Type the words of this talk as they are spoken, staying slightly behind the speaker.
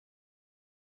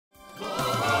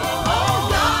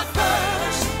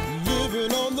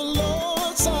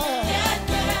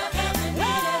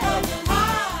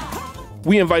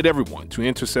We invite everyone to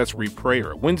intercessory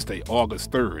prayer Wednesday,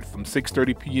 August 3rd from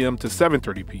 6:30 p.m. to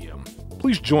 7:30 p.m.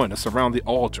 Please join us around the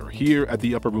altar here at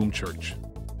the Upper Room Church.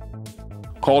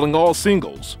 Calling all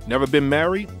singles, never been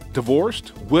married,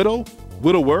 divorced, widow,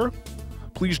 widower.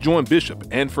 Please join Bishop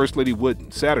and First Lady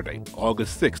Wooden Saturday,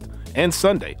 August 6th and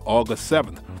Sunday, August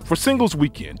 7th for Singles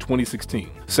Weekend 2016.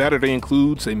 Saturday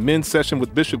includes a men's session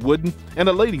with Bishop Wooden and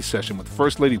a ladies' session with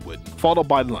First Lady Wooden, followed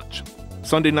by lunch.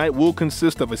 Sunday night will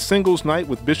consist of a singles night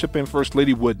with Bishop and First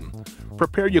Lady Wooden.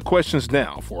 Prepare your questions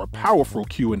now for a powerful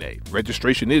Q&A.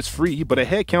 Registration is free, but a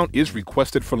head count is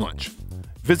requested for lunch.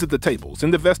 Visit the tables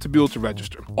in the vestibule to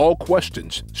register. All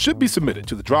questions should be submitted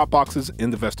to the drop boxes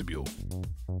in the vestibule.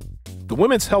 The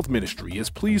Women's Health Ministry is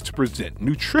pleased to present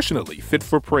Nutritionally Fit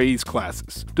for Praise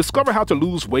classes. Discover how to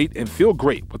lose weight and feel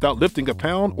great without lifting a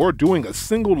pound or doing a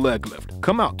single leg lift.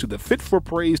 Come out to the Fit for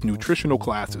Praise nutritional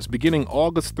classes beginning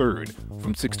August 3rd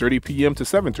from 6:30 p.m. to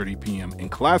 7:30 p.m. in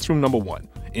classroom number 1.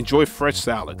 Enjoy fresh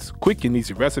salads, quick and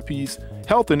easy recipes,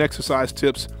 health and exercise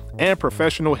tips, and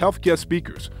professional health guest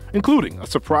speakers, including a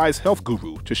surprise health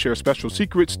guru to share special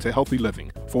secrets to healthy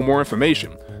living. For more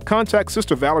information, contact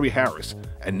Sister Valerie Harris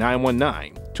at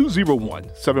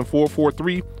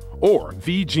 919-201-7443 or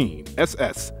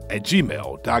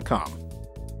vjeaness@gmail.com.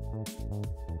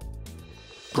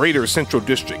 Greater Central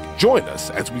District, join us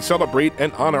as we celebrate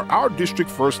and honor our district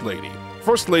First Lady,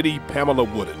 First Lady Pamela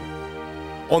Wooden.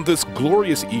 On this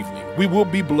glorious evening, we will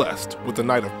be blessed with a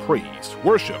night of praise,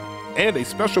 worship, and a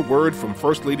special word from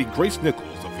First Lady Grace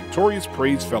Nichols of Victorious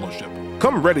Praise Fellowship.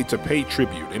 Come ready to pay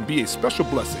tribute and be a special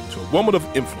blessing to a woman of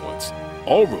influence.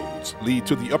 All roads lead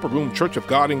to the Upper Room Church of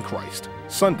God in Christ,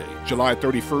 Sunday, July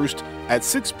 31st at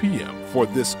 6 p.m. for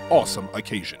this awesome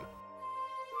occasion.